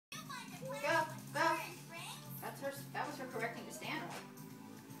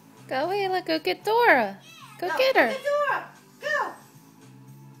Go, Ayla. Go get Dora. Go get her. Go get Dora. Go.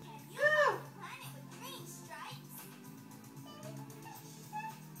 Go.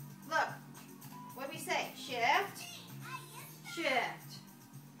 Look. What do we say? Shift. Shift.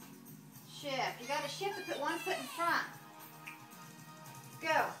 Shift. You got to shift to put one foot in front.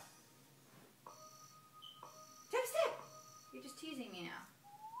 Go. Take a step. You're just teasing me now.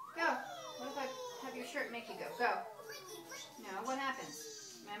 Go. What if I have your shirt make you go? Go. No, what happens?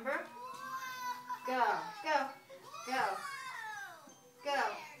 Remember? Go. Go. Go. Go.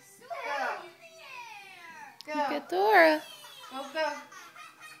 Go. Go. Get Dora. Go. Go.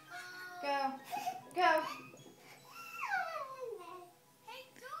 Go. Go.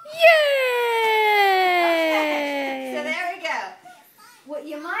 Yay! So there we go. What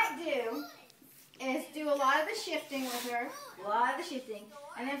you might do is do a lot of the shifting with her, a lot of the shifting,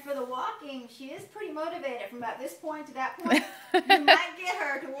 and then for the walking, she is pretty motivated from about this point to that point. You might get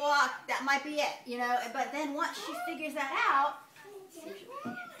her to walk, that might be it, you know, but then once she figures that out,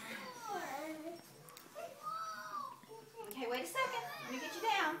 okay, wait a second, let me get you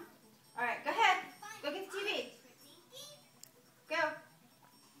down. All right, go ahead, go get the TV. Go.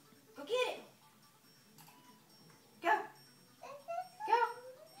 Go get it. Go. Go.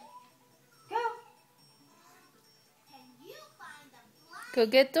 Go. Go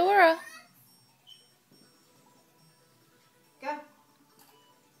get Dora. Go.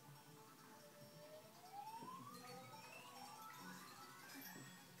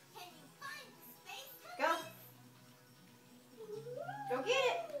 Go. Go get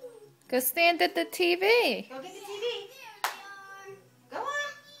it. Go stand at the TV. Go get the TV. Go on.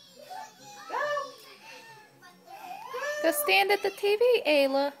 Go. Go stand at the TV,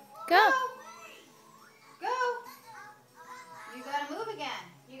 Ayla. Go. Go. You gotta move again.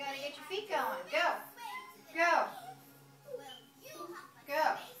 You gotta get your feet going. Go. Go. Go.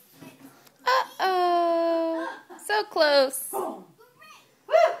 Uh-oh. So close. Boom.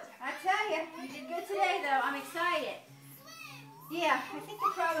 Woo! I tell you, you did good today, though. I'm excited. Yeah, I think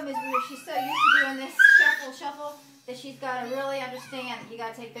the problem is she's so used to doing this shuffle, that she's got to really understand that you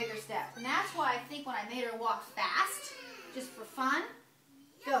got to take bigger steps. And that's why I think when I made her walk fast, just for fun,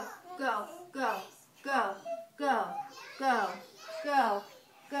 go, go, go, go, go, go, go,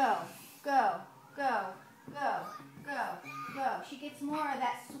 go, go, go, go, go, go. She gets more of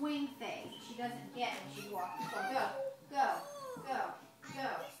that swing phase. She doesn't get when she's walking. So go, go, go, go,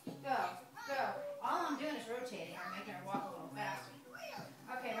 go, go. All I'm doing is rotating her, making her walk a little faster.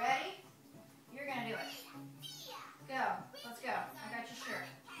 Okay, ready? You're going to do it. Go. Let's go. I got your shirt.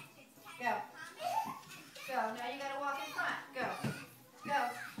 Go. Go. Now you got to walk in front. Go. Go.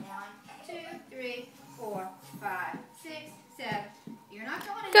 1, 2, 3, 4, 5, 6, 7. You're not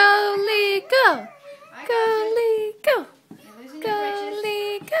going to Go, Lee, go. I Go, got you. Lee, go. You're losing Go, your britches.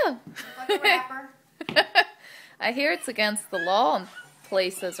 Lee, go. Look like a rapper. I hear it's against the law in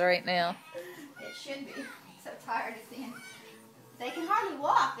places right now. It should be. So tired of seeing. They can hardly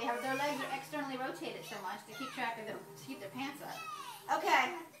walk. Their legs are externally rotated so much to keep track of them, to keep their pants up. Okay.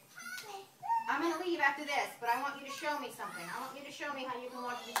 I'm going to leave after this, but I want you to show me something. I want you to show me how you can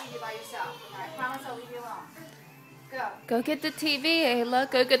watch the TV by yourself. All right, promise I'll leave you alone. Go. Go get the TV, Ayla.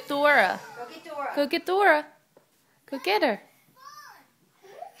 Go get Dora. Go get Dora. Go get Dora. Go get her.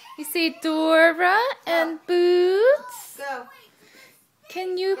 You see Dora and Boots? Go.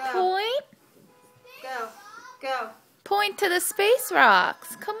 Can you Go. point? Go. Go. Point to the space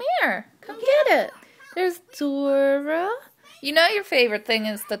rocks. Come here. Come get it. There's Dora. You know your favorite thing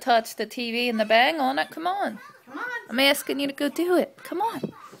is to touch the TV and the bang on it. Come on. Come on. I'm asking you to go do it. Come on.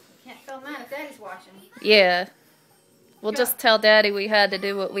 Can't film that if Daddy's watching. Yeah. We'll Go. just tell Daddy we had to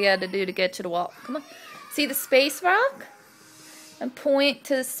do what we had to do to get you to walk. Come on. See the space rock? And point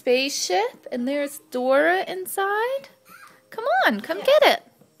to the spaceship. And there's Dora inside. Come on. Come Yeah. get it.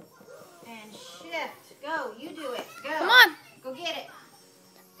 And shift. Go. You do it. Go. Come on. Go get it.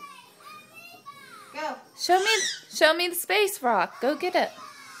 Go. Show me the space rock. Go get it.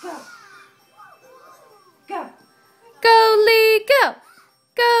 Go. Go. Go, Lee, go.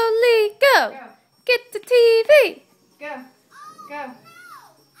 Go, Lee, go. Go. Get the TV. Go. Go.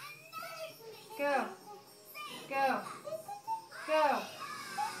 Go. Go. Go.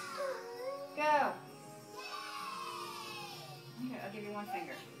 Go. Okay, I'll give you one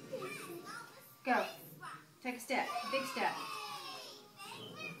finger. Go. Take a step. A big step.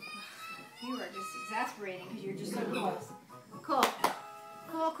 You are just exasperating because you're just so close. Cool.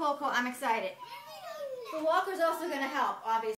 Cool, cool, cool. I'm excited. The walker's also going to help, obviously.